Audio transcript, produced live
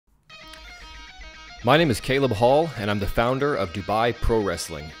My name is Caleb Hall, and I'm the founder of Dubai Pro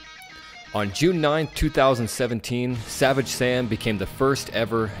Wrestling. On June 9, 2017, Savage Sam became the first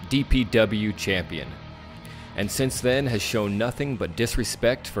ever DPW champion, and since then has shown nothing but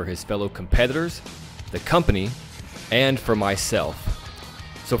disrespect for his fellow competitors, the company, and for myself.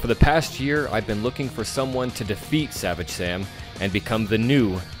 So for the past year, I've been looking for someone to defeat Savage Sam and become the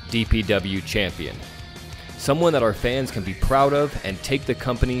new DPW champion. Someone that our fans can be proud of and take the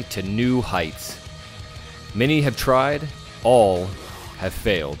company to new heights. Many have tried, all have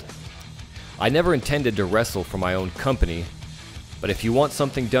failed. I never intended to wrestle for my own company, but if you want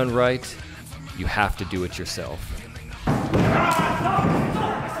something done right, you have to do it yourself.